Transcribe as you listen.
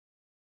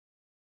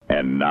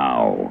And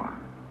now,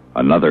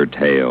 another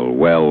tale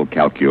well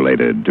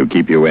calculated to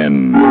keep you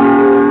in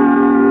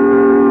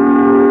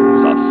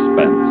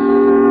suspense.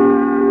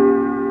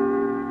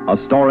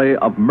 A story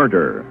of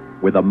murder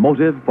with a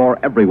motive for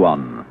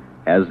everyone.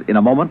 As in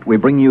a moment we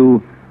bring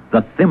you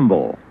The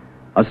Thimble,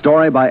 a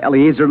story by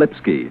Eliezer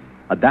Lipsky,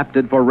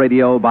 adapted for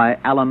radio by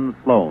Alan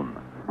Sloan.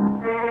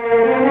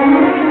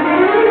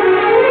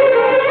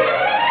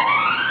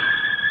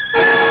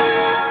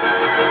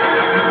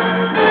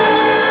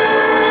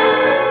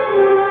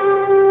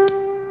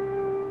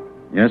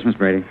 Yes, Miss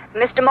Brady?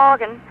 Mr.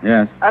 Morgan?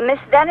 Yes. Miss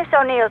Dennis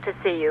O'Neill to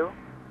see you.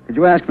 Could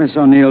you ask Miss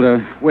O'Neill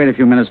to wait a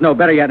few minutes? No,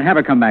 better yet, have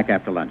her come back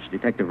after lunch.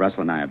 Detective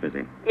Russell and I are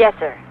busy. Yes,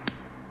 sir.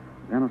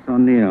 Dennis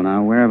O'Neill.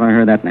 Now, where have I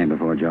heard that name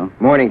before, Joe?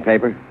 Morning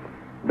paper.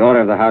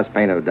 Daughter of the house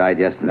painter who died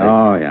yesterday.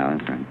 Oh, yeah,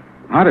 that's right.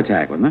 Heart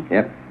attack, wasn't it?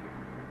 Yep.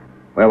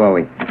 Where were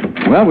we?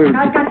 Well, we were...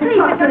 I've got to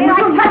talk to you.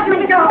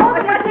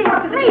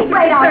 Please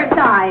wait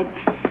outside.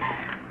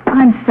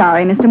 I'm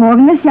sorry, Mr.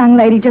 Morgan. This young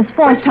lady just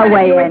forced her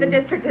way in. The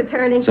district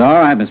attorney. It's all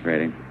right, Miss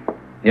Brady.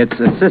 It's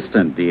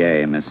Assistant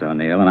DA, Miss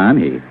O'Neill, and I'm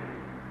he.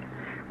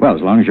 Well,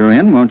 as long as you're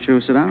in, won't you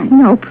sit down?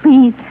 No,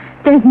 please.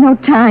 There's no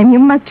time. You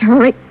must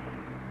hurry.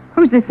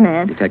 Who's this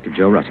man? Detective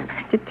Joe Russell.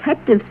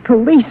 Detectives,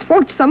 police.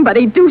 Won't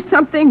somebody do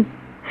something?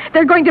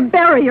 They're going to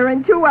bury her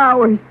in 2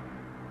 hours.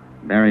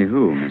 Bury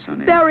who, Miss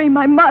O'Neill? Bury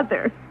my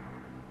mother.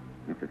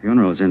 If the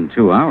funeral's in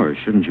 2 hours,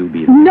 shouldn't you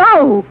be there?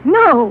 No.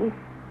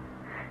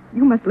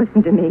 You must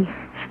listen to me.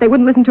 They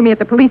wouldn't listen to me at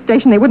the police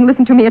station. They wouldn't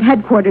listen to me at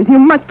headquarters. You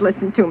must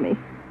listen to me.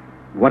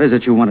 What is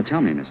it you want to tell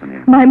me, Miss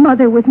O'Neill? My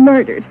mother was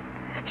murdered.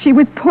 She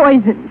was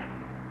poisoned.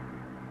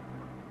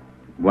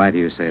 Why do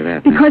you say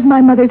that? Because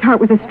my mother's heart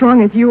was as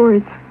strong as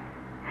yours.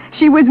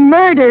 She was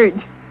murdered.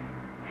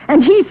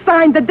 And he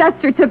signed the death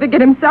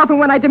certificate himself, and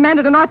when I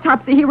demanded an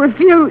autopsy, he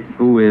refused.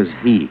 Who is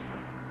he?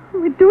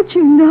 Oh, don't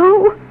you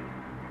know?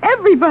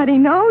 Everybody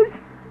knows.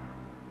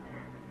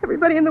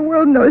 Everybody in the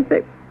world knows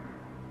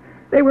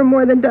they were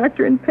more than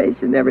doctor and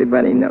patient.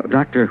 Everybody knows.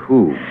 Doctor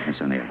who, Miss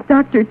O'Neill?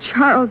 Dr.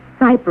 Charles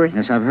Cypress.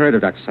 Yes, I've heard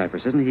of Dr.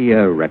 Cypress. Isn't he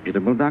a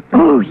reputable doctor?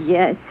 Oh,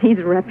 yes, he's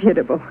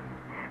reputable.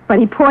 But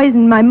he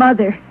poisoned my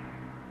mother.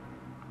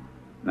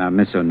 Now,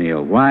 Miss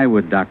O'Neill, why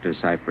would Dr.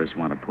 Cypress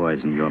want to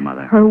poison your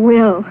mother? Her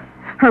will.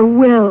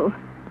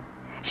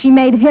 She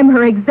made him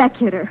her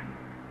executor.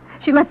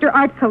 She left her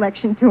art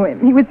collection to him.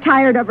 He was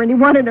tired of her and he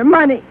wanted her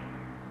money.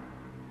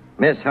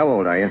 Miss, how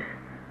old are you?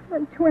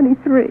 I'm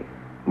 23.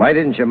 Why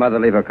didn't your mother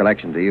leave her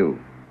collection to you?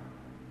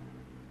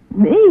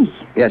 Me?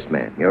 Yes,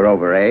 ma'am. You're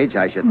over age.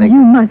 I should think... You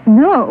must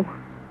know.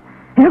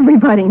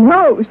 Everybody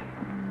knows.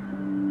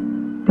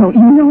 Don't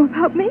you know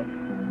about me?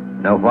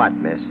 Know what,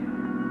 miss?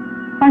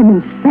 I'm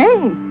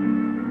insane.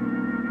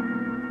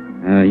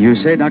 You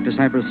say Dr.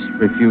 Cypress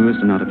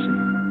refused an autopsy?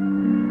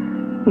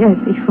 Yes,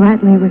 he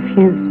flatly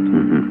refused.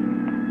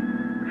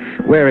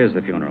 Mm-hmm. Where is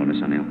the funeral,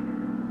 Miss O'Neill?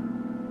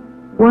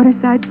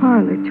 Waterside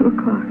Parlor,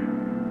 2:00.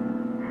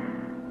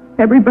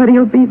 Everybody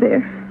will be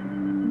there.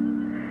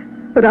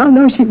 But I'll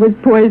know she was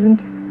poisoned.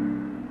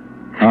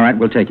 All right,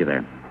 we'll take you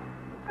there.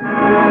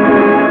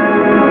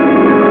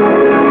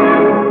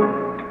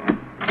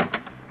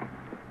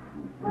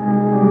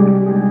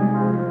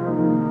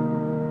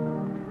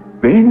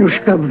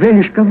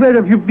 Venushka, where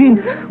have you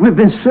been? We've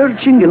been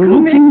searching and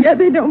looking. Yeah,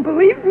 they don't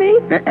believe me.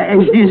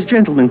 And these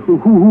gentlemen,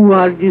 who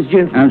are these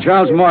gentlemen? I'm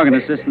Charles Morgan,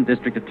 Assistant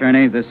District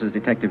Attorney. This is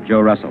Detective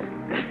Joe Russell.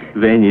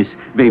 Venice,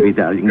 baby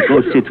darling,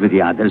 go sit with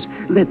the others.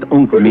 Let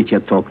Uncle Mitya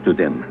talk to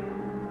them.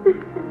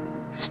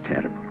 It's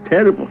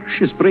terrible.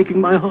 She's breaking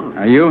my heart.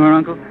 Are you her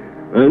uncle?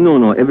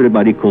 No.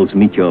 Everybody calls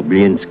Mitya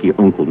Obliensky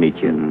Uncle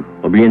Mitya.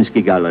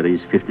 Obliensky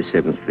Galleries,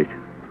 57th Street.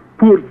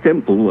 Poor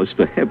Thimble was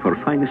to have her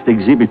finest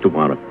exhibit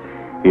tomorrow.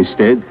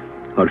 Instead,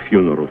 her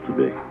funeral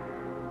today.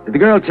 Did the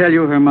girl tell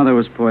you her mother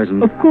was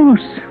poisoned? Of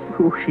course.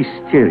 Oh,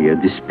 hysteria,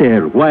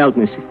 despair,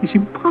 wildness. It's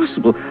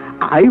impossible.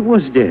 I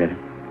was there.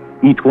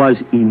 It was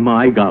in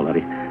my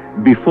gallery,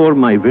 before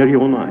my very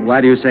own eyes. Why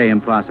do you say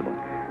impossible?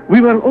 We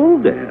were all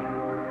there.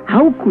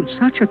 How could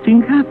such a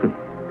thing happen?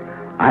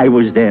 I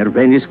was there,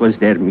 Venice was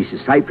there,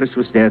 Mrs. Cypress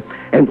was there,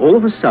 and all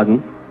of a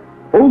sudden,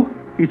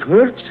 it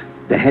hurts.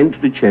 The hand to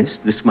the chest,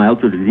 the smile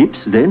to the lips,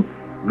 then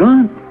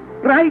gone.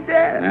 Right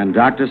there. And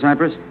Dr.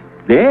 Cypress?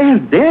 There,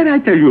 I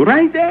tell you,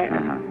 right there.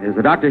 Uh-huh. Is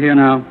the doctor here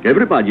now?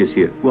 Everybody is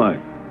here. Why?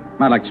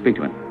 I'd like to speak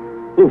to him.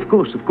 Oh, of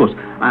course.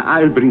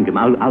 I'll bring him.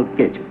 I'll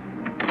catch him.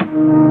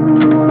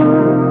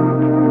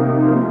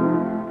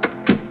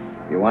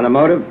 You want a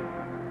motive?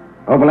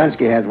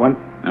 Obolensky has one.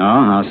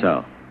 Oh, how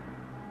so?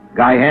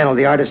 Guy handled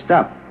the artist's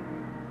stuff.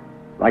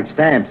 Like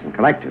stamps and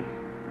collectors.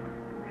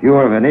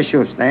 Fewer of an issue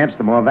of stamps,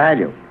 the more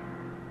value.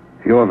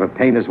 Fewer of a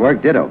painter's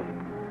work, ditto.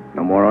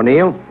 No more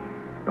O'Neill.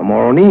 No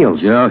more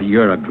O'Neills. Joe,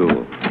 you're a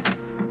ghoul.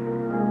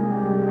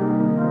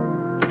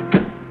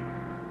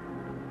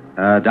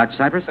 Dr.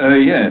 Cypress?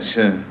 Yes.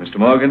 Mr.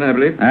 Morgan, I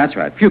believe? That's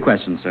right. Few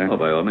questions, sir. Oh,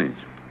 by all means.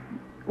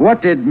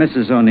 What did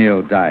Mrs.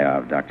 O'Neill die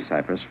of, Dr.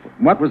 Cypress?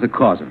 What was the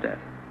cause of death?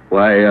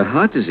 Why,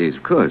 heart disease,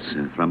 of course.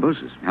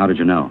 Thrombosis. How did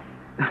you know?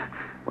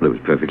 Well, it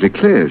was perfectly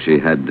clear. She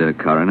had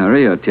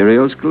coronary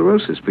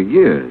arteriosclerosis for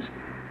years.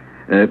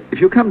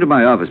 If you come to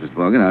my office, Mr.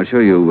 Morgan, I'll show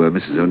you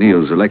Mrs.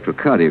 O'Neill's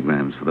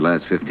electrocardiograms for the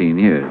last 15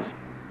 years.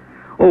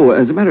 Oh,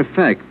 as a matter of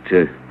fact,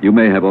 you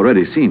may have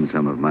already seen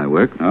some of my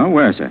work. Oh,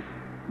 where, sir?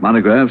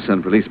 Monographs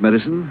on police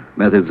medicine,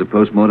 methods of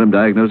postmortem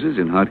diagnosis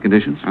in heart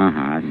conditions.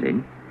 I see.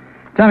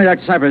 Tell me,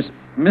 Dr. Cypress,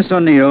 Miss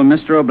O'Neill,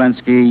 Mr.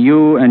 Oblensky,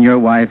 you and your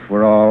wife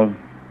were all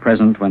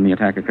present when the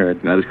attack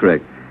occurred? That is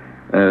correct.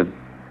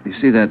 You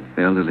see that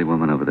elderly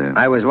woman over there?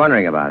 I was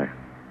wondering about her.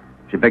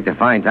 She picked a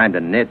fine time to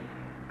knit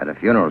at a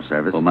funeral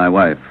service. Well, my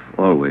wife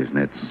always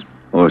knits,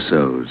 or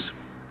sews,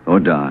 or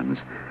darns.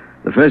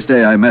 The first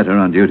day I met her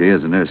on duty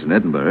as a nurse in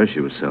Edinburgh, she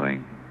was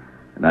sewing.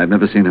 And I've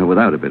never seen her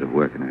without a bit of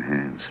work in her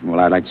hands. Well,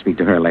 I'd like to speak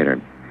to her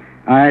later.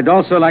 I'd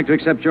also like to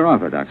accept your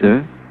offer,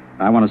 Doctor. Sir?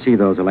 I want to see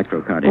those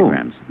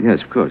electrocardiograms. Oh,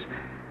 yes, of course.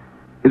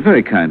 It's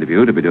very kind of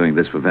you to be doing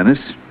this for Venice.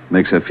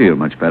 Makes her feel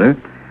much better.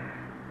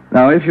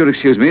 Now, if you'll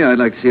excuse me, I'd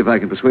like to see if I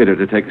can persuade her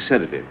to take a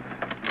sedative.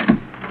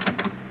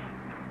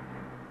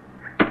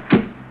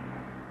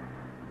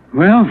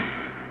 Well,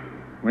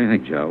 what do you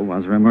think, Joe?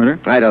 Was there a murder?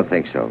 I don't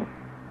think so.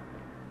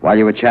 While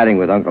you were chatting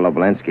with Uncle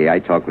Oblensky, I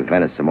talked with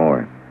Venice some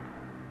more.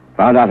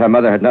 Found out her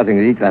mother had nothing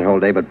to eat that whole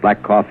day but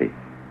black coffee,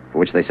 for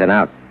which they sent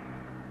out.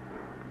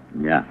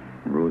 Yeah,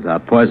 rules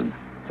out poison.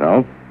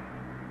 So?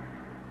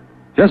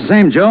 Just the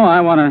same, Joe,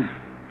 I want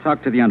to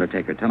talk to the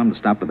undertaker. Tell him to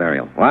stop the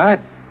burial. What?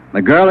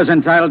 The girl is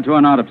entitled to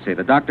an autopsy.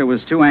 The doctor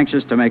was too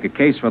anxious to make a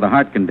case for the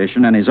heart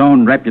condition and his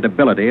own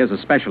reputability as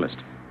a specialist.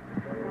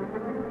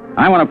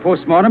 I want a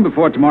postmortem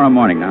before tomorrow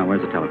morning. Now,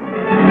 where's the telephone?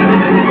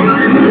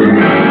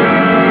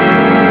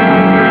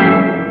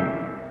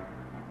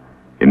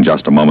 In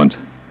just a moment,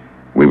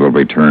 we will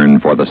return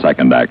for the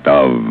second act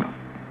of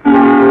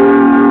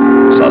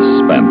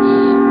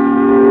Suspense.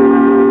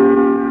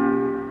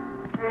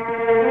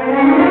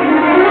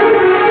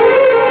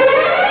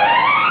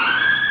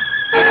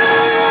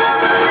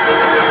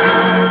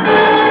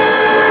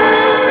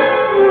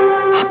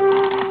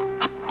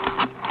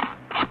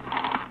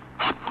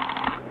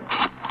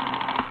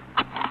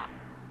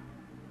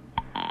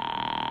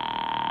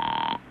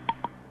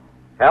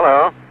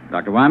 Hello.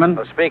 Dr. Wyman?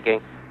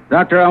 Speaking.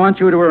 Doctor, I want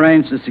you to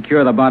arrange to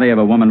secure the body of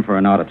a woman for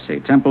an autopsy.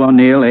 Temple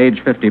O'Neill,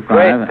 age 55.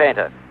 Great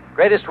painter.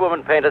 Greatest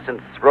woman painter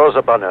since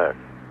Rosa Bonheur.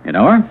 You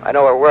know her? I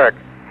know her work.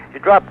 She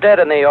dropped dead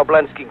in the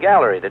Oblensky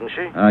Gallery, didn't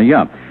she?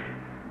 Yeah.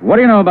 What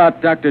do you know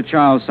about Dr.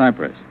 Charles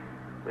Cypress?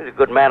 He's a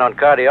good man on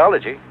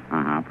cardiology.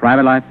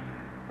 Private life?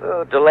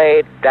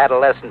 Delayed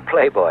adolescent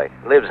playboy.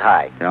 Lives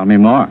high. Tell me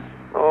more.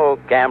 Oh,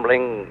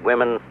 gambling,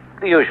 women,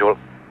 the usual.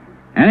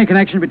 Any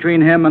connection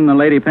between him and the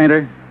lady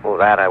painter? Oh,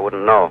 that I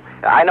wouldn't know.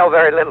 I know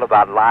very little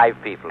about live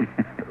people.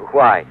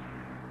 Why?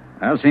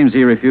 Well, seems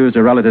he refused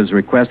a relative's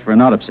request for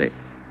an autopsy.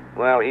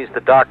 Well, he's the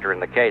doctor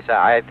in the case.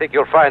 I think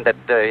you'll find that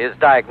his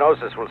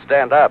diagnosis will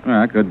stand up.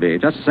 Could be.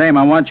 Just the same,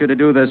 I want you to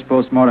do this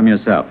postmortem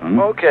yourself.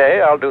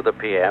 Okay, I'll do the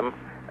PM.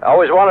 I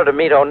always wanted to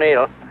meet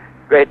O'Neill.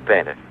 Great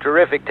painter.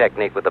 Terrific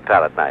technique with the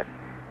palette knife.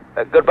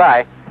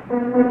 Goodbye.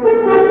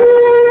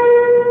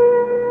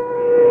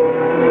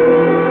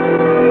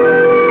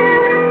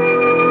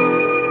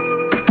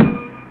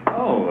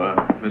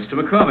 Mr.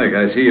 McCormick,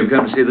 I see you've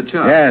come to see the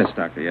chart. Yes,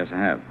 Doctor. Yes, I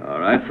have. All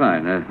right,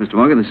 fine. Mr.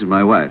 Morgan, this is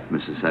my wife,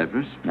 Mrs.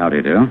 Cypress. How do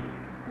you do?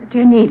 Do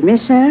you need me,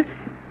 sir?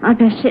 I'll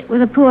best sit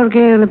with the poor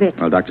girl a bit.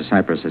 Well, Dr.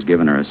 Cypress has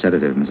given her a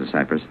sedative, Mrs.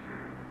 Cypress.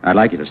 I'd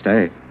like you to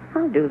stay.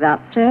 I'll do that,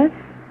 sir.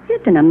 You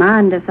didn't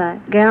mind if I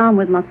get on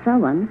with my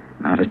sewing.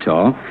 Not at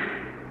all.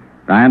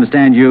 I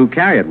understand you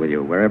carry it with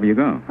you wherever you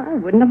go. Well,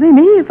 it wouldn't have been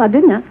me if I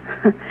didn't.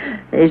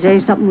 They say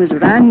something was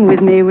wrong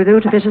with me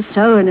without a bit of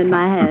sewing in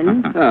my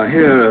hand.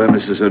 Here are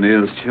Mrs.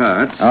 O'Neill's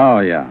charts. Oh,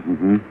 yeah.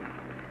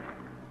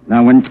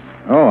 Now,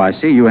 Oh, I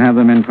see you have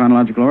them in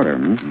chronological order.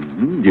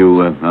 Do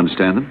you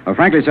understand them? Well,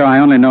 frankly, sir, I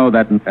only know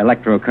that an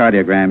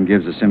electrocardiogram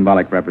gives a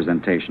symbolic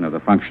representation of the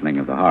functioning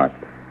of the heart.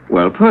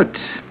 Well put.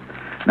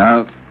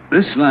 Now,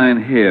 this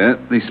line here,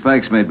 the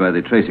spikes made by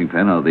the tracing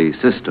pen are the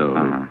systole,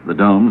 the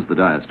domes, the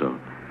diastole.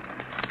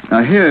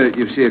 Now, here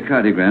you see a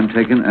cardiogram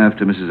taken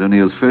after Mrs.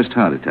 O'Neill's first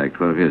heart attack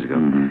 12 years ago.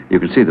 You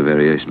can see the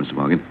variation, Mr.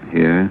 Morgan.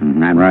 Here.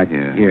 And right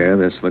here,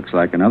 this looks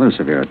like another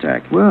severe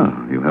attack. Well,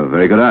 you have a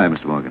very good eye,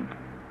 Mr. Morgan.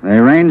 They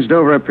ranged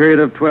over a period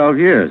of 12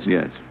 years.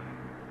 Yes.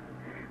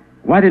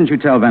 Why didn't you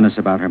tell Venice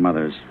about her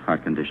mother's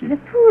heart condition? The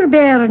poor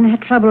bairn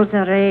had troubles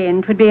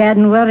and 'twould be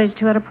adding worries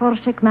to her poor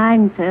sick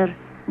mind, sir.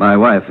 My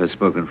wife has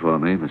spoken for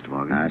me, Mr.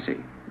 Morgan. I see.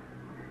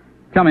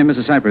 Tell me,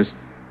 Mrs. Cypress,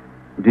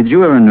 did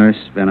you ever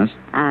nurse Venice?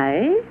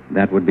 Aye.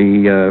 That would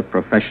be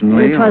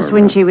professionally? It was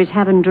when she was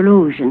having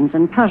delusions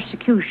and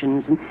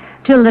persecutions, and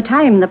till the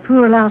time the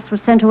poor lass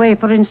was sent away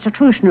for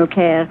institutional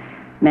care.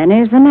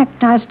 Many's the night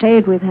I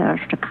stayed with her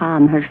to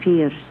calm her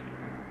fears.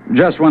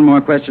 Just one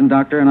more question,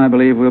 Doctor, and I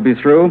believe we'll be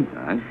through.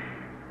 All right.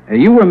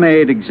 You were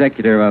made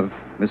executor of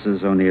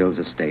Mrs. O'Neill's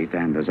estate,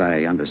 and as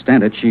I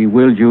understand it, she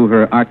willed you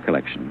her art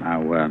collection.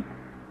 Now,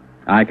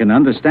 I can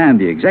understand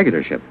the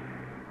executorship,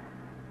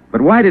 but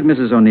why did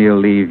Mrs. O'Neill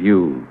leave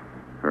you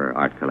her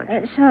art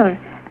collection? Sir,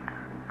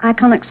 I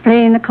can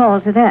explain the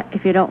cause of that,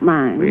 if you don't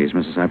mind. Please,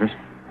 Mrs. Cypress.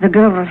 The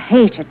girl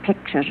hated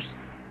pictures.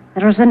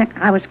 There was a night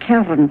I was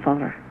caring for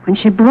her when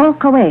she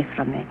broke away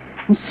from me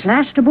and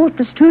slashed about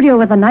the studio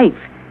with a knife,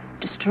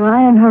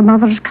 destroying her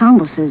mother's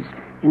canvases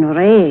in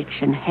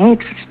rage and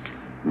hatred.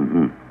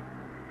 Mm-hmm.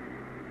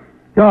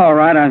 All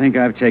right, I think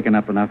I've taken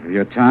up enough of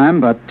your time,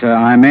 but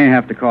I may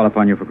have to call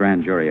upon you for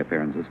grand jury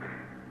appearances.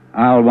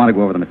 I'll want to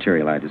go over the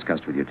material I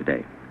discussed with you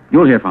today.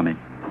 You'll hear from me.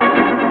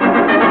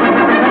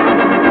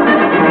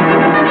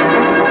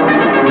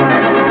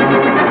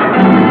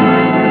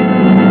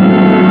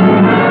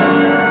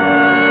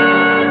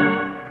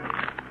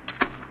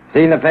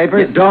 Seen the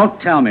papers? You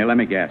don't tell me. Let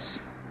me guess.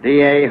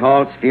 D.A.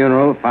 Halt's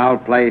funeral, foul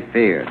play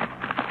feared.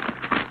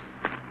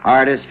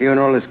 Artist's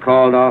funeral is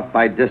called off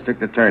by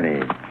district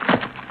attorney.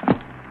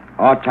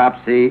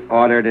 Autopsy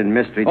ordered in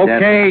mystery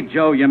death. Okay,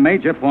 Joe, you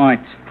made your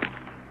point.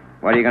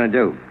 What are you going to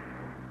do?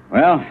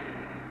 Well,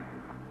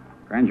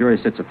 grand jury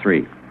sits at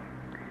 3.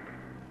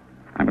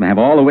 I'm going to have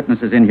all the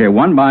witnesses in here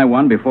one by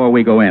one before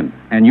we go in.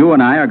 And you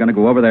and I are going to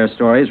go over their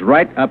stories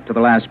right up to the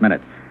last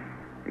minute.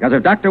 Because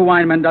if Dr.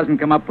 Weinman doesn't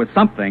come up with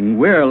something,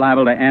 we're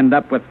liable to end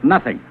up with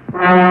nothing.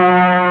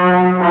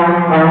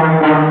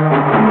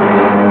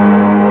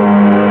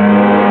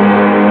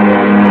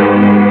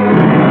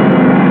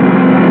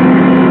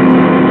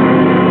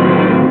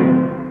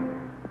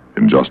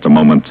 In just a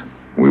moment,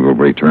 we will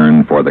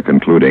return for the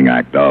concluding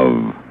act of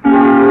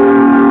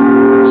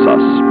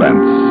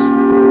Suspense.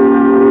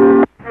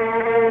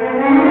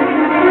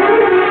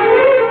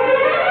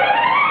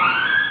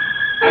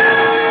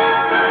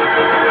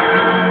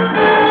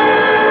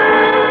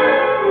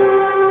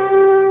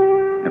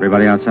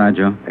 Everybody outside,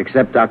 Joe?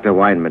 Except Dr.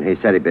 Weinman.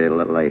 He said he'd be a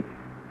little late.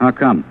 How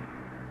come?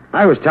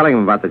 I was telling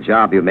him about the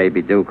job you made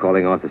me do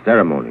calling off the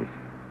ceremonies.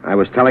 I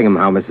was telling him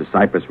how Mrs.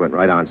 Cypress went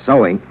right on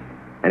sewing,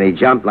 and he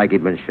jumped like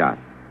he'd been shot.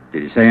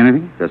 Did you say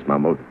anything? Just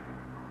mumbled.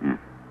 Yeah.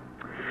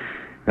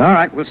 All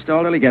right, we'll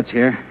stall till he gets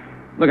here.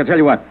 Look, I'll tell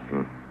you what.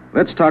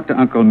 Let's talk to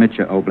Uncle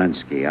Mitya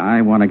Oblensky.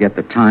 I want to get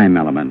the time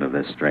element of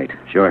this straight.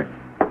 Sure.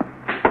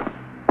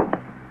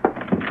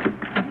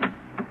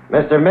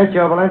 Mr.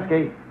 Mitya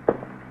Oblensky.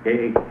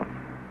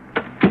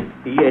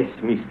 Yes,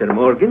 Mr.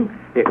 Morgan.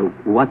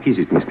 What is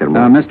it, Mr.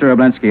 Morgan? Mr.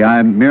 Oblensky,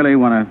 I merely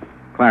want to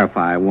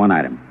clarify one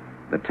item.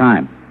 The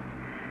time.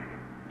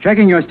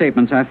 Checking your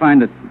statements, I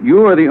find that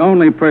you are the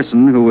only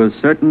person who was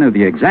certain of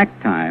the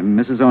exact time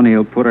Mrs.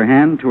 O'Neill put her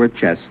hand to her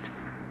chest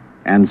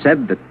and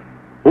said that...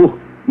 Oh,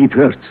 it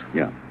hurts.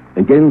 Yeah.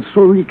 And then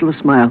so little a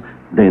smile,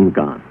 then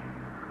gone.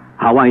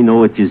 How I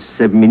know it is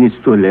 7 minutes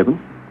to 11?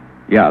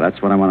 Yeah,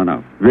 that's what I want to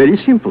know. Very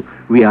simple.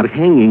 We are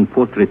hanging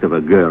portrait of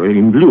a girl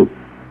in blue.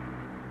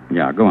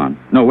 Yeah, go on.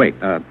 No, wait.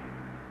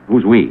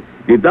 Who's we?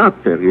 The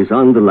doctor is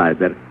on the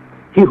ladder.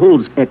 He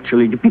holds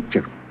actually the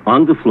picture.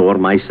 On the floor,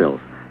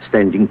 myself,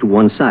 standing to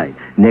one side.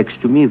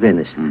 Next to me,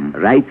 Venice.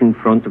 Right in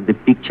front of the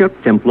picture,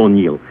 Thimble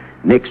O'Neill.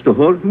 Next to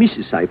her,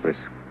 Mrs. Cypress.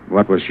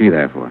 What was she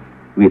there for?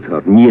 With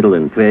her needle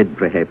and thread,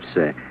 perhaps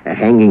a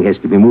hanging has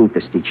to be moved,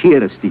 a stitch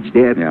here, a stitch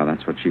there. Yeah,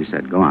 that's what she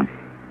said. Go on.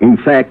 In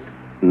fact,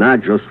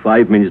 not just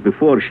 5 minutes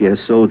before, she has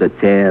sewed a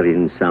tear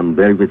in some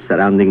velvet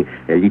surrounding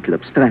a little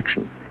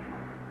abstraction.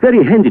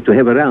 Very handy to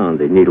have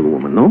around, a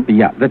needlewoman, no?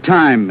 Yeah, the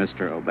time,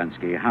 Mr.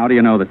 Oblensky. How do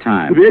you know the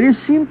time? Very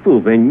simple.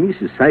 When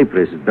Mrs.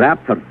 Cypress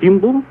dropped her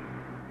thimble...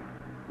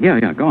 Yeah,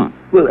 go on.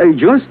 Well,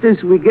 just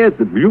as we get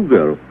the blue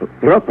girl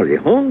properly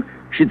hung,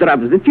 she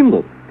drops the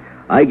thimble.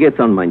 I get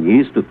on my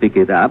knees to pick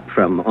it up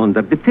from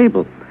under the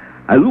table.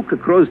 I look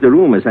across the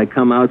room as I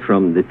come out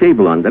from the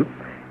table under,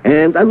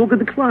 and I look at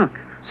the clock.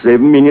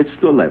 7 minutes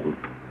to 11.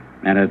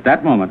 And at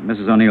that moment,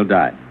 Mrs. O'Neill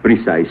died.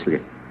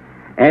 Precisely.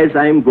 As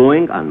I'm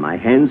going on my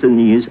hands and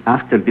knees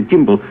after the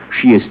thimble,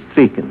 she is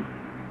stricken.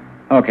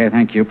 Okay,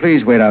 thank you.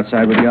 Please wait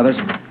outside with the others.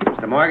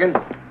 Mr. Morgan,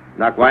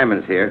 Doc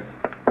Wyman's here.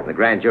 The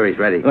grand jury's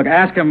ready. Look,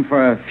 ask him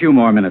for a few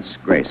more minutes'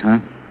 grace, huh?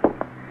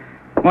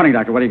 Morning,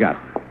 Doctor. What do you got?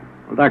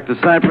 Well, Dr.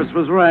 Cypress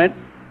was right.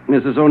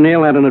 Mrs.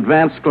 O'Neill had an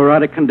advanced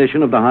sclerotic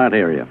condition of the heart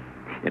area.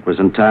 It was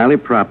entirely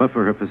proper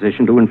for her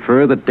physician to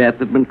infer that death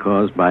had been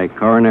caused by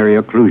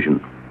coronary occlusion.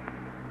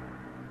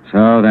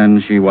 So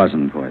then she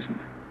wasn't poisoned.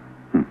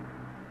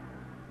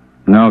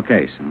 No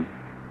case, huh?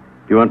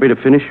 You want me to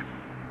finish?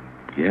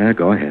 Yeah,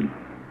 go ahead.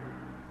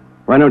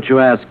 Why don't you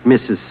ask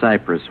Mrs.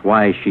 Cypress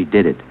why she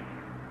did it?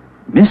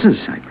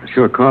 Mrs. Cypress?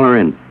 Sure, call her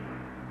in.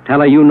 Tell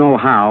her you know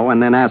how,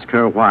 and then ask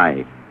her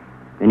why.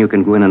 Then you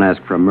can go in and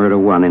ask for a murder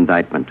one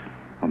indictment.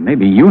 Well,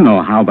 maybe you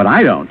know how, but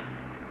I don't.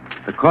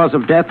 The cause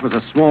of death was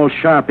a small,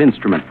 sharp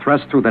instrument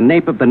thrust through the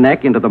nape of the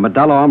neck into the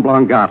medulla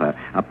oblongata,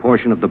 a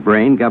portion of the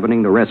brain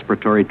governing the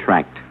respiratory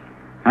tract.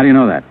 How do you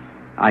know that?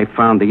 I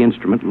found the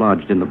instrument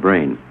lodged in the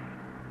brain.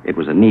 It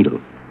was a needle.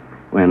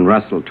 When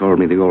Russell told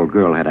me the old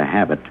girl had a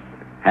habit,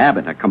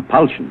 a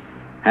compulsion,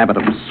 habit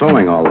of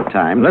sewing all the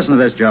time. Listen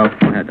to this, Joe.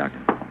 Go ahead, Doctor.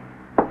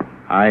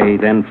 I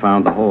then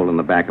found the hole in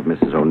the back of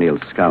Mrs. O'Neill's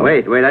skull.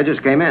 Wait, I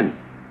just came in.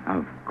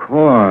 Of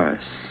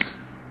course.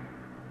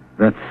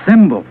 The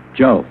thimble.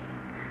 Joe,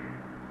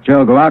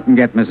 go out and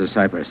get Mrs.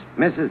 Cypress.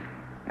 Mrs.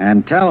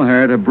 And tell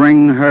her to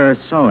bring her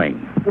sewing.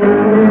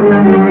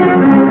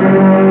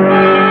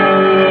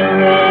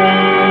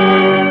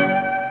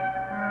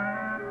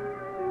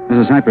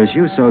 Mrs. Cypress,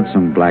 you sewed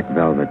some black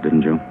velvet,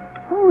 didn't you?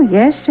 Oh,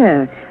 yes,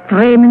 sir.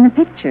 Frame in the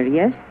picture,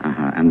 yes?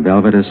 Uh-huh. And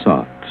velvet is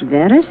soft.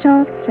 Very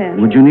soft, sir.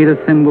 Would you need a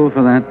thimble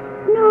for that?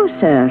 No,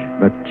 sir.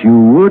 But you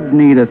would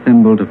need a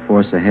thimble to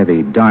force a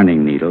heavy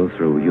darning needle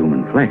through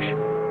human flesh.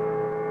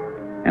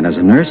 And as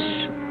a nurse,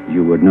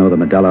 you would know the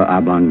medulla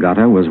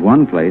oblongata was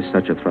one place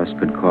such a thrust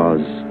could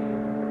cause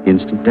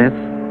instant death.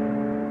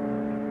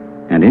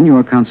 And in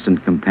your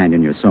constant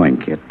companion, your sewing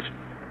kit,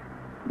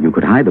 you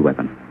could hide the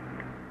weapon.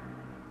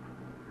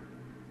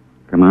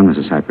 Come on,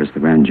 Mrs. Cypress. The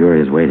grand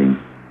jury is waiting.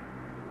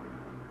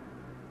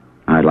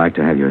 I'd like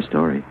to have your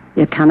story.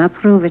 You cannot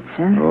prove it,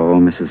 sir. Oh,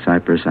 Mrs.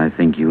 Cypress, I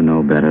think you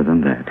know better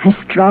than that. I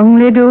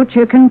strongly doubt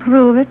you can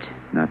prove it.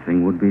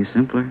 Nothing would be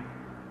simpler.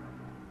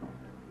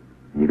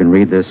 You can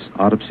read this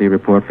autopsy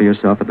report for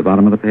yourself at the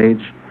bottom of the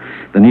page.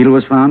 The needle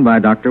was found by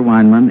Dr.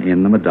 Weinman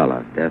in the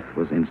medulla. Death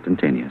was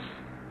instantaneous.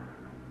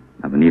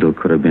 Now, the needle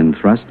could have been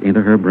thrust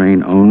into her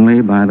brain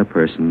only by the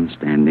person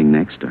standing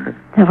next to her.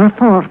 There were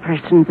 4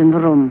 persons in the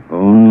room.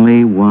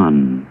 Only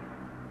one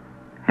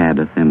had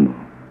a thimble.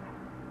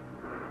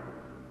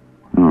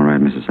 All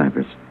right, Mrs.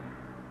 Cypress.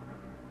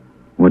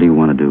 What do you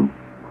want to do?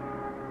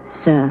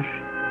 Sir,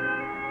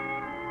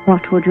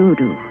 what would you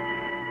do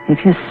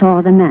if you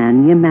saw the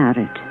man you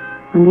married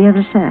on the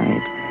other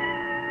side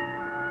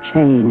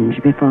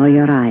change before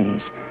your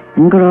eyes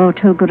and grow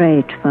too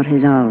great for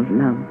his old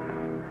love?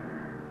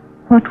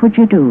 What would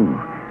you do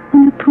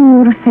when the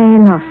poor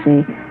Fay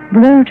Lassie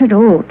blurted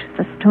out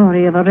the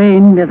story of her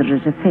own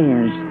mother's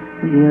affairs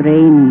with your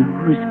own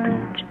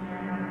husband?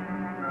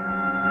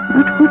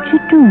 What would you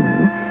do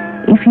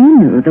if you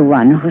knew the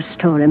one who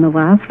stole him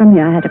away from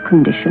you had a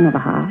condition of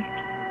the heart,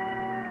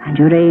 and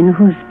your own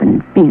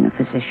husband, being a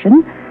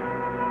physician,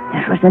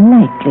 there was a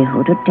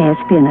likelihood of death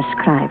being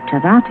ascribed to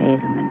that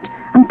ailment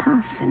and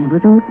passing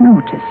without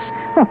notice,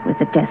 what with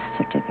the death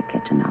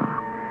certificate and all?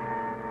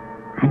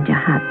 And you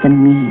had the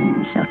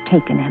means of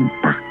taking him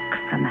back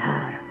from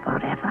her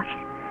forever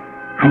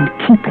and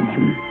keeping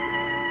him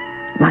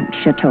once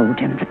you told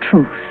him the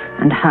truth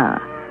and her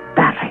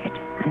buried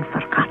and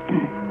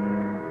forgotten.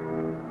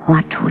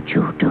 What would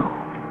you do,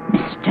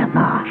 Mr.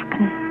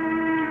 Morgan?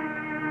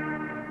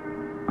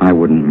 I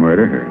wouldn't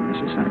murder her,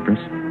 Mrs. Cypress.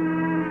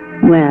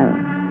 Well,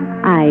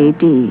 I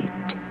did.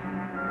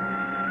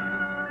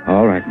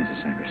 All right,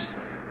 Mrs. Cypress.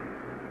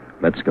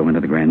 Let's go into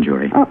the grand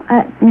jury. Oh,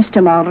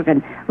 Mr.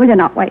 Morgan, will you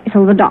not wait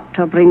till the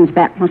doctor brings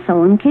back my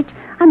sewing kit?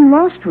 I'm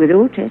lost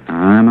without it.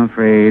 I'm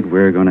afraid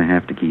we're going to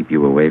have to keep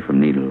you away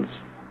from needles.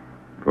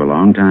 For a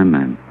long time,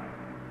 ma'am.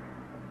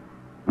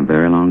 A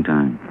very long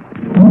time.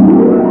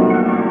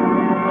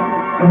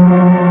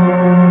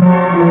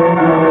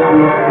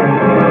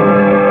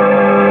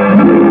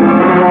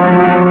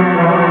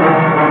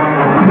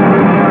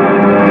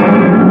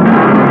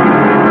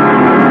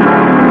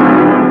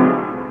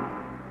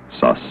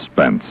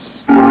 Suspense.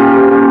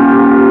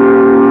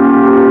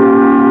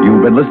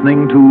 You've been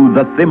listening to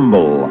The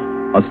Thimble,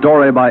 a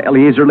story by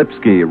Eliezer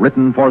Lipsky,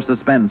 written for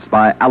suspense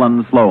by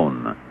Alan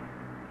Sloan.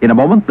 In a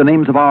moment, the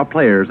names of our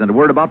players and a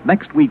word about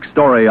next week's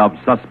story of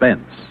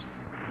suspense.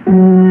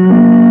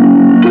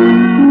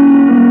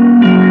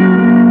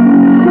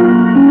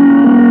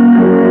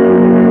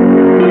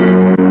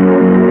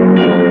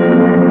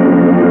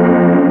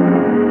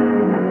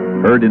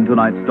 Heard in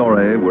tonight's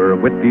story were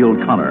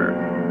Whitfield Connor,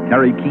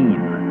 Carrie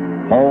Keene,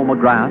 Paul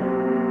McGrath,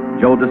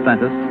 Joe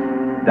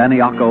DeSantis, Danny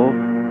Ocko,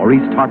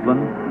 Maurice Tarplin,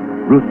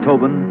 Ruth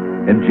Tobin,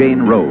 and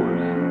Jane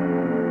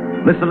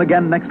Rose. Listen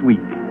again next week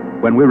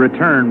when we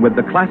return with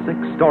the classic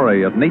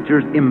story of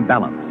nature's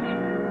imbalance.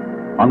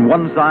 On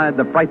one side,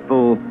 the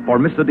frightful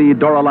Formicidae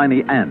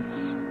doralini ants,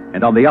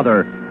 and on the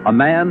other, a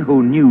man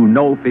who knew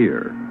no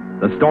fear.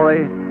 The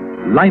story,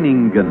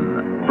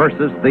 Leiningen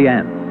versus the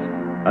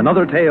Ants.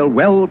 Another tale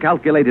well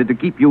calculated to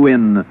keep you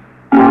in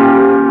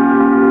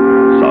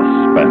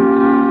Suspense.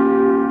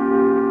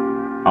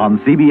 on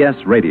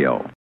CBS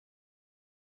Radio.